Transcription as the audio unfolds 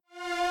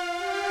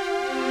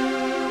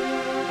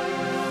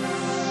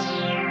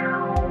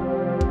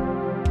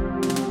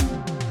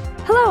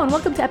Hello and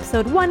welcome to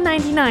episode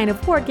 199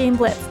 of Board Game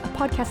Blitz, a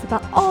podcast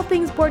about all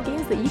things board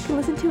games that you can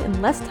listen to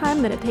in less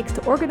time than it takes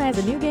to organize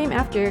a new game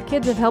after your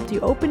kids have helped you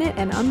open it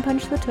and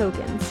unpunch the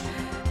tokens.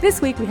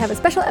 This week we have a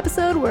special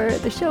episode where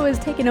the show is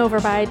taken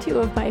over by two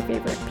of my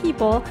favorite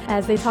people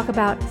as they talk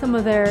about some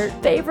of their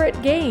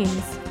favorite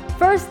games.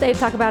 First, they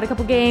talk about a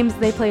couple games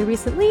they played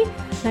recently,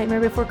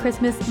 Nightmare Before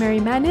Christmas, Merry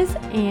Madness,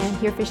 and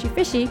Here Fishy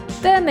Fishy.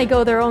 Then they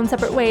go their own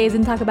separate ways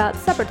and talk about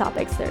separate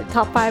topics, their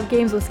top 5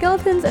 games with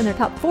skeletons and their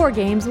top 4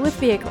 games with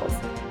vehicles.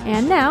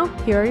 And now,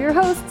 here are your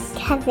hosts,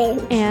 Kevin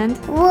and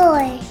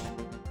Roy.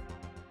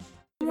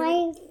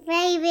 My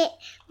favorite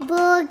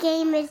board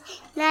game is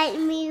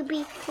Nightmare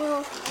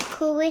Before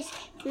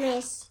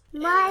Christmas.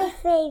 My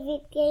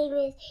favorite game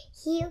is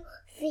Here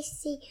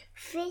Fishy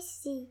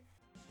Fishy.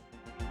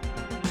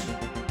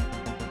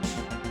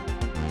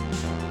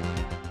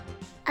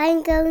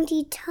 I'm going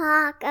to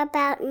talk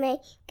about my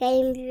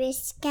games with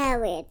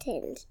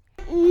skeletons.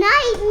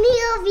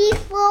 Nightmare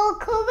Before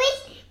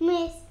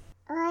Christmas.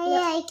 I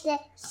like the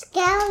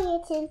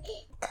skeleton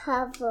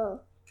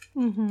cover.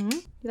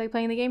 You like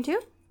playing the game too?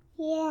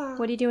 Yeah.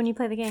 What do you do when you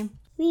play the game?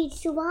 We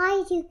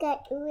try to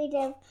get rid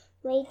of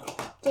the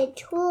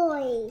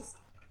toys.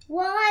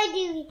 Why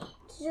do we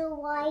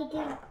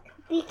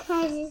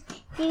because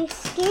they're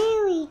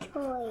scary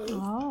toys.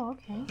 Oh,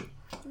 okay.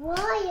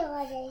 Why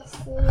are they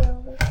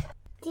scary?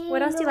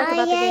 What else do you like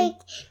about the game?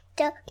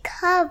 The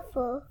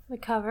cover. The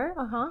cover,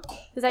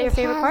 Is that your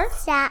favorite part?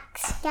 Jack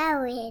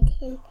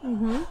skeleton.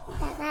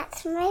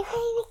 That's my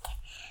favorite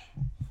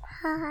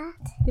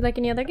part. Do you like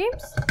any other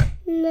games?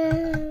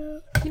 No.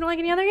 You don't like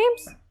any other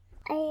games?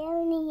 I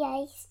only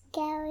like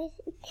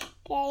skeleton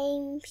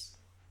games.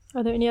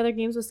 Are there any other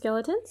games with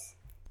skeletons?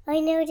 I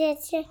know that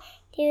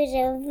there's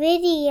a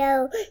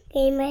video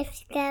game with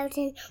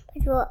skeletons,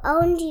 but we're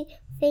only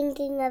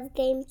thinking of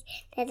games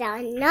that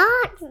are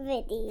not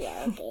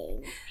video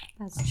games.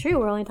 That's true.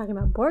 We're only talking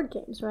about board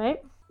games,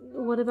 right?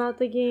 What about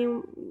the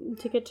game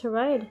Ticket to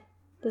Ride?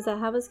 Does that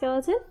have a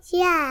skeleton?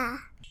 Yeah.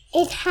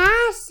 It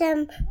has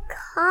some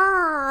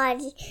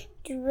cards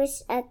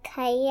with a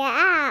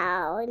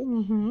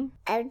clown.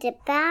 At the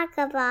back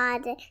of all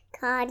the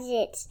cards,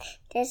 it's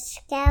the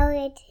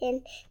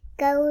skeleton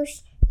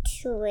ghost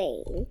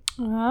train.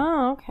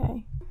 Oh,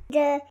 okay.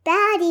 The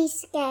baddie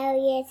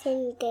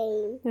skeleton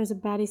game. There's a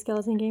baddie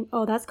skeleton game.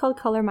 Oh, that's called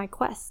Color My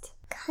Quest.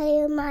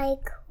 Color My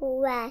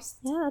Quest.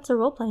 Yeah, that's a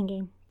role-playing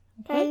game.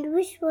 Okay. And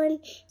which one?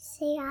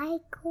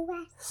 Side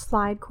Quest.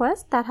 Slide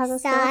Quest. That has a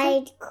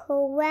skeleton. Side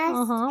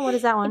Quest. What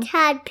is that one? It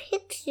had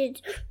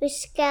pictures with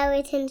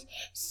skeletons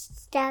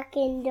stuck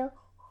in the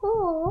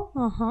hole.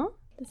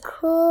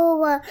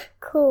 Color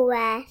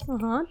Quest.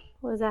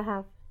 What does that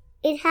have?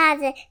 It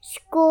has a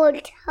school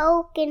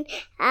token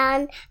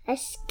and a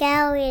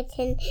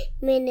skeleton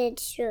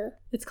miniature.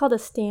 It's called a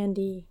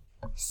standee.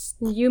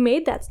 You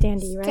made that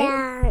standee, right?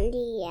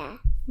 Standee, yeah.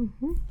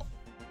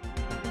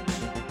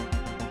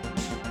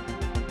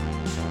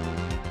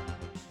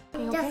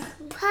 The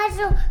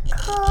puzzle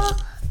call game.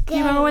 Do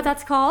you remember what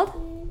that's called?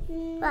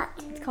 What?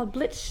 It's called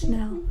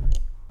Blitzschnell.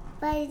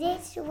 But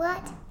it's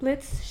what?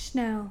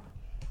 Blitzschnell.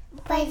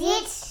 But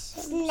it's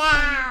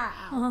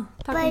snow.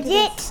 But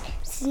it's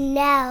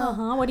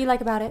snow. What do you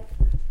like about it?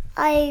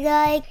 I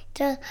like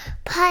the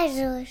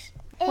puzzles.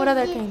 What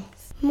other games?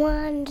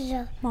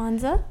 Monza.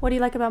 Monza? What do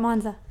you like about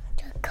Monza?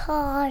 The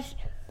cars.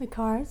 The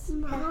cars.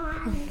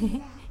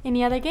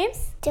 Any other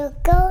games? The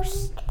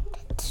ghost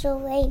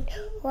train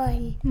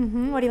one.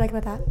 What do you like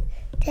about that?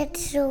 The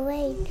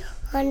train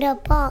on the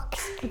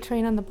box. The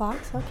train on the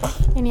box. Okay.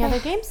 Any other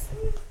games?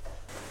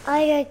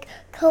 I like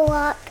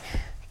co-op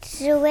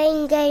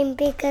terrain game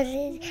because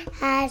it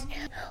has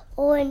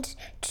orange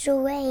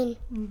terrain.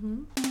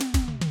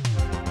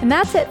 And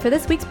that's it for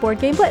this week's Board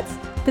Game Blitz.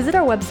 Visit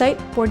our website,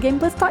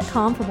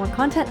 boardgameblitz.com, for more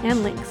content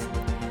and links.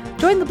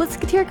 Join the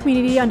Blitzketeer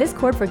community on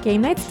Discord for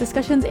game nights,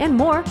 discussions, and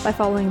more by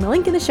following the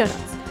link in the show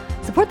notes.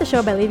 Support the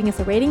show by leaving us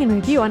a rating and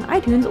review on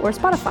iTunes or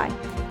Spotify.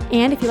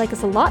 And if you like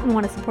us a lot and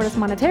want to support us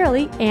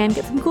monetarily and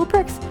get some cool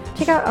perks,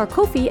 check out our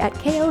Ko-fi at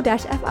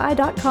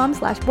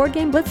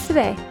ko-fi.com/boardgameblitz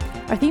today.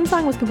 Our theme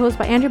song was composed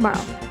by Andrew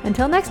Morrow.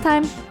 Until next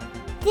time.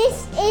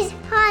 This is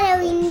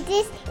Halloween.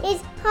 This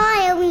is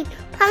Halloween.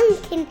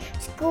 Pumpkin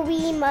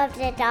scream of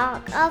the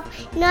dark of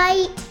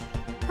night.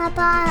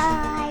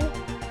 Bye-bye.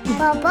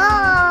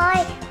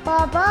 Bye-bye.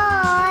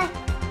 Bye-bye.